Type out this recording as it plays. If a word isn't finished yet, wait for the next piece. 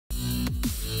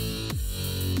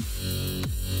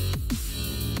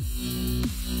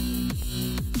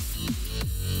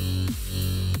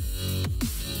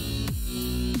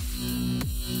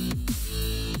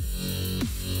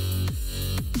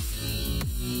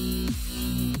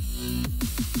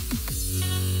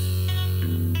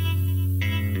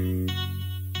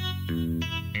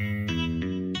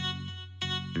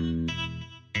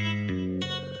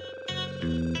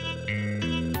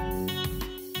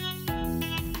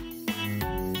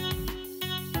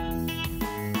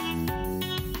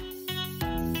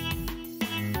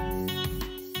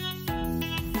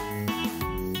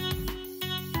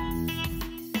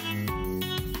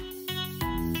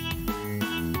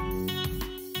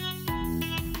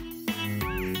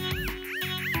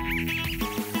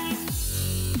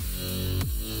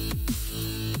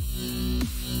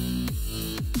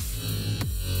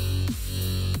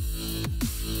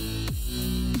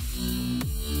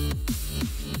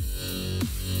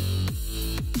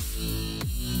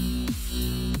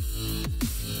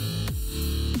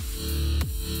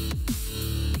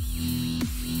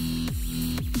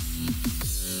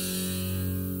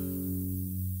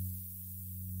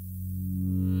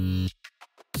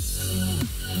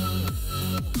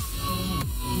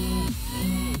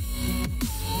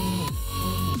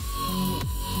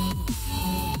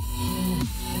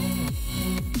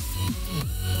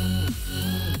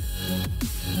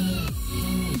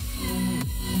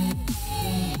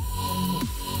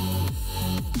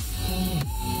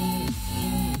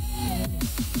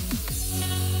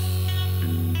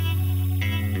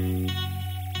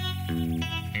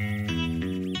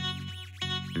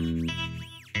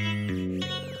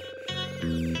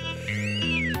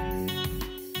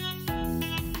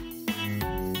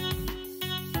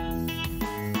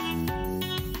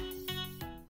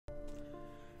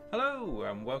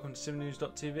welcome to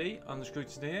SimNews.TV. I'm the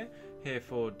Scrutineer, here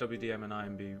for WDM and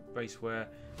IMB Racewear,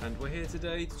 and we're here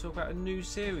today to talk about a new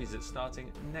series that's starting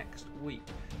next week.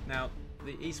 Now,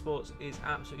 the esports is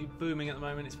absolutely booming at the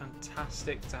moment. It's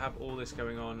fantastic to have all this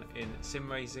going on in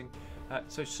sim racing,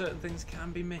 so certain things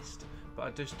can be missed, but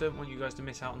I just don't want you guys to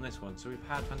miss out on this one. So we've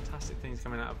had fantastic things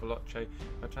coming out of Veloce,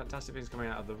 we've had fantastic things coming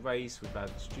out of the race, we've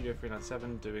had Studio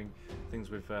 397 doing things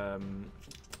with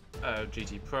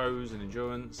GT Pros and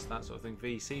Endurance, that sort of thing.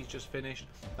 VC's just finished,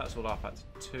 that's all rFactor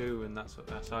 2 and that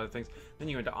side of things. Then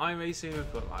you go into iRacing,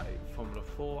 we've got like Formula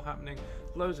 4 happening,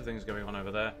 loads of things going on over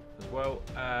there as well,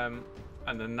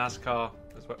 and then NASCAR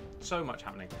as well. So much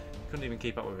happening, couldn't even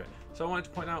keep up with it. So I wanted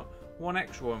to point out one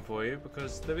extra one for you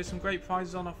because there is some great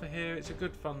prizes on offer here. It's a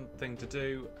good fun thing to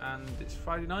do, and it's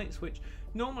Friday nights, which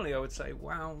normally I would say,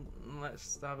 wow,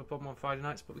 let's have a problem on Friday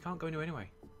nights, but we can't go anywhere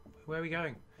anyway. Where are we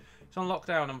going? It's on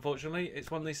lockdown, unfortunately.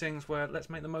 It's one of these things where let's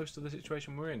make the most of the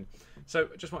situation we're in. So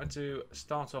I just wanted to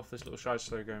start off this little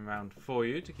slideshow going around for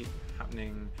you to keep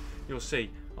happening. You'll see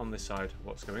on this side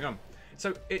what's going on.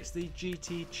 So it's the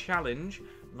GT Challenge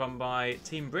run by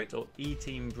Team BRIT, or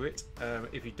eTeam BRIT.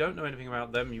 If you don't know anything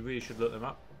about them, you really should look them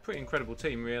up. Pretty incredible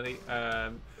team, really.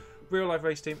 Real life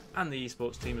race team and the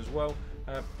esports team as well.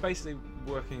 Basically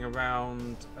working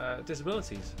around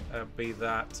disabilities, be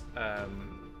that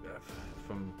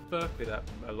from birth, be that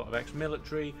a lot of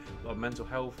ex-military, a lot of mental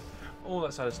health, all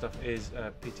that side of stuff is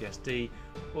PTSD,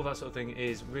 all that sort of thing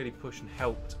is really pushed and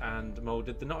helped and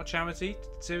moulded. They're not a charity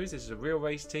series, this is a real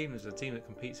race team, this is a team that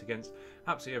competes against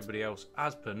absolutely everybody else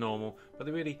as per normal, but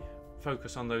they really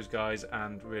focus on those guys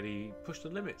and really push the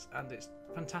limits, and it's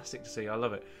fantastic to see. I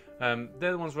love it.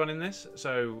 They're the ones running this,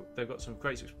 so they've got some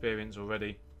great experience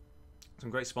already, some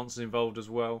great sponsors involved as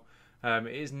well.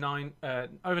 It is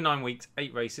over 9 weeks,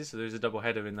 8 races, so there's a double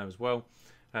header in there as well.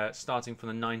 Starting from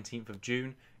the 19th of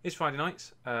June. It's Friday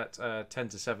nights at 10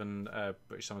 to 7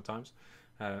 British summer times.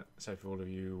 So for all of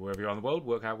you wherever you are in the world,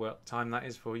 work out what time that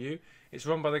is for you. It's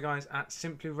run by the guys at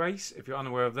Simply Race. If you're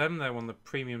unaware of them, they're one of the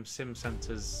premium sim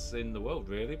centres in the world,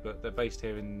 really, but they're based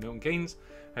here in Milton Keynes,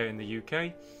 here in the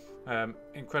UK.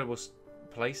 Incredible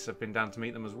place. I've been down to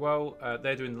meet them as well.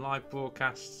 They're doing live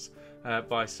broadcasts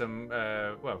by some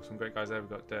great guys there. We've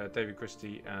got David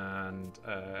Christie and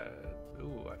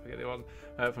I forget the one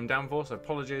from Downforce.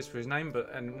 Apologies for his name,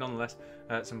 but nonetheless,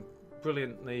 some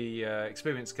brilliantly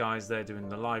experienced guys there doing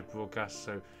the live broadcast,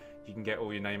 so you can get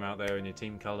all your name out there and your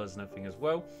team colours and everything as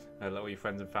well. Let all your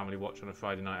friends and family watch on a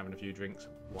Friday night having a few drinks.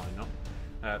 Why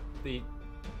not? The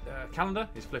calendar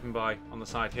is flipping by on the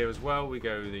side here as well. We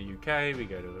go to the UK, we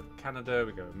go to Canada,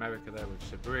 we go to America there with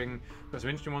Sebring. We've got some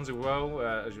interesting ones as well.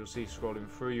 As you'll see scrolling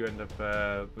through, you end up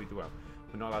we're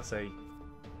not allowed to say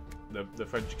the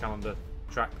French calendar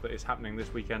track that is happening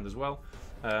this weekend as well.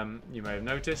 You may have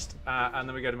noticed. And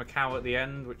then we go to Macau at the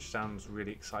end, which sounds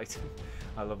really exciting.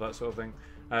 I love that sort of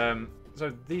thing.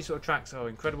 So these sort of tracks are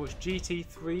incredible. It's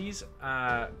GT3s.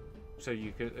 So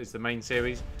it's the main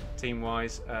series,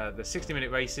 team-wise. The 60-minute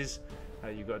races,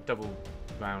 you've got a double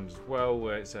round as well,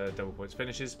 where it's double points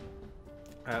finishes.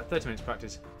 30 minutes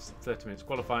practice, 30 minutes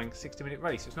qualifying, 60-minute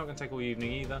race. It's not going to take all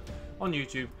evening either. On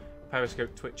YouTube,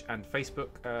 Periscope, Twitch, and Facebook.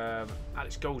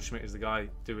 Alex Goldschmidt is the guy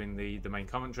doing the main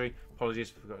commentary. Apologies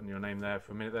for forgotten your name there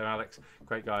for a minute there, Alex.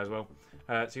 Great guy as well.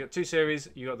 So you got two series.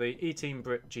 You got the eTeam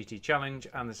BRIT GT Challenge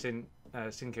and the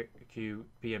SimQ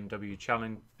BMW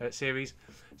Challenge series.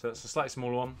 So that's a slightly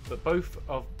smaller one, but both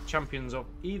of champions of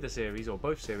either series or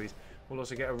both series will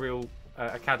also get a real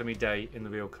academy day in the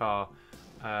real car,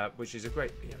 which is a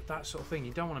great, that sort of thing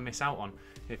you don't want to miss out on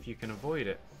if you can avoid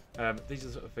it. These are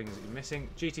the sort of things that you're missing.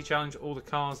 GT Challenge, all the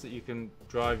cars that you can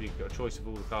drive, you've got a choice of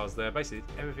all the cars there. Basically,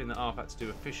 everything that rFactor do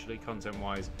officially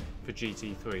content-wise for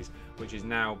GT3s, which has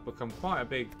now become quite a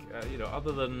big,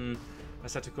 other than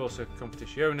Assetto Corsa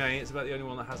Competizione, it's about the only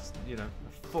one that has,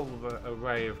 a full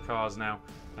array of cars now,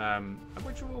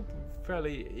 which are all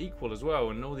fairly equal as well,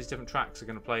 and all these different tracks are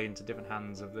going to play into different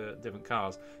hands of the different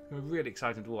cars. It's going to be really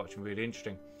exciting to watch and really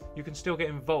interesting. You can still get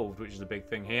involved, which is the big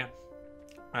thing here.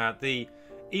 The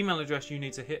email address you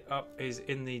need to hit up is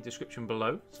in the description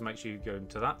below, so make sure you go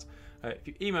into that. If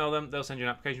you email them, they'll send you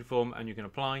an application form and you can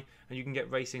apply, and you can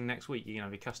get racing next week. You can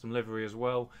have your custom livery as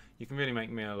well. You can really make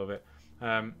a meal of it.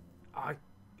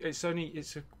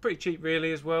 It's pretty cheap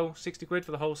really as well. 60 quid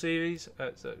for the whole series.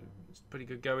 It's pretty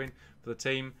good going for the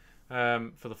team,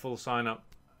 for the full sign up.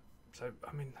 So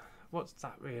I mean, what's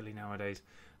that really nowadays?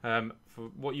 For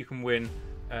what you can win,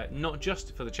 not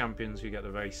just for the champions who get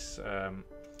the race,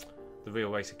 the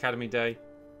Real Race Academy Day.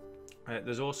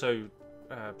 There's also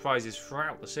prizes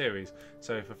throughout the series.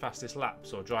 So for fastest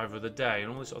laps or driver of the day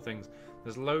and all these sort of things,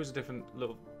 there's loads of different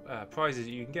little prizes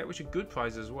that you can get, which are good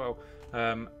prizes as well.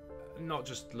 Not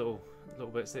just little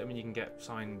bits. I mean, you can get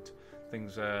signed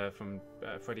things from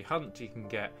Freddie Hunt. You can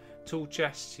get tool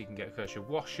chests. You can get a Kärcher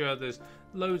washer. There's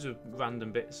loads of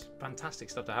random bits. Fantastic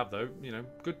stuff to have, though. You know,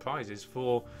 good prizes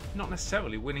for not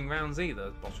necessarily winning rounds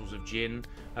either. Bottles of gin.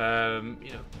 You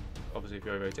know, obviously if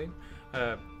you're over 18.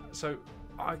 So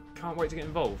I can't wait to get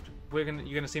involved. You're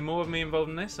gonna see more of me involved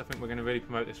in this. I think we're going to really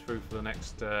promote this through for the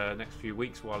next few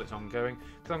weeks while it's ongoing,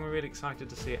 because I'm really excited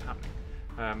to see it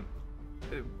happening.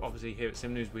 Obviously here at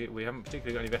Sim News we haven't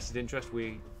particularly got any vested interest.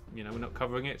 We're not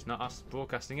covering it. It's not us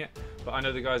broadcasting it, but I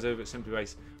know the guys over at Simply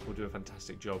Race will do a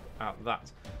fantastic job at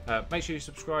that. Make sure you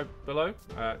subscribe below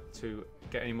to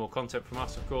get any more content from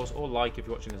us, of course, or like if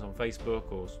you're watching this on Facebook,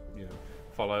 or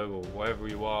follow, or wherever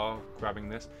you are grabbing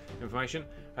this information.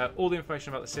 All the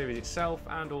information about the series itself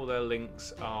and all their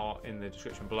links are in the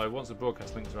description below. Once the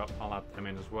broadcast links are up, I'll add them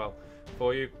in as well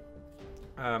for you.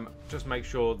 Just make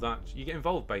sure that you get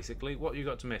involved, basically. What you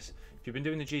got to miss? If you've been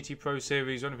doing the GT Pro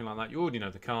series or anything like that, you already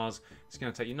know the cars. It's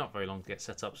going to take you not very long to get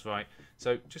setups right.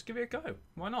 So just give it a go.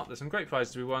 Why not? There's some great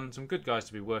prizes to be won, some good guys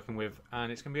to be working with,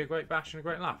 and it's going to be a great bash and a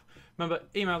great laugh. Remember,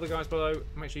 email the guys below.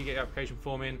 Make sure you get your application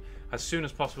form in as soon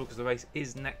as possible, because the race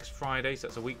is next Friday, so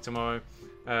that's a week tomorrow.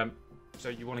 So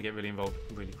you want to get really involved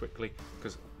really quickly,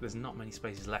 because there's not many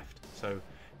spaces left. So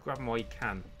grab them while you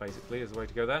can, basically, is the way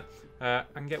to go there,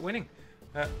 and get winning.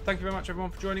 Thank you very much, everyone,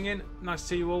 for joining in. Nice to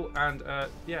see you all, and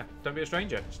yeah, don't be a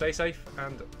stranger. Stay safe,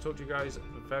 and talk to you guys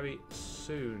very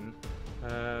soon.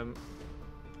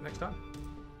 Next time.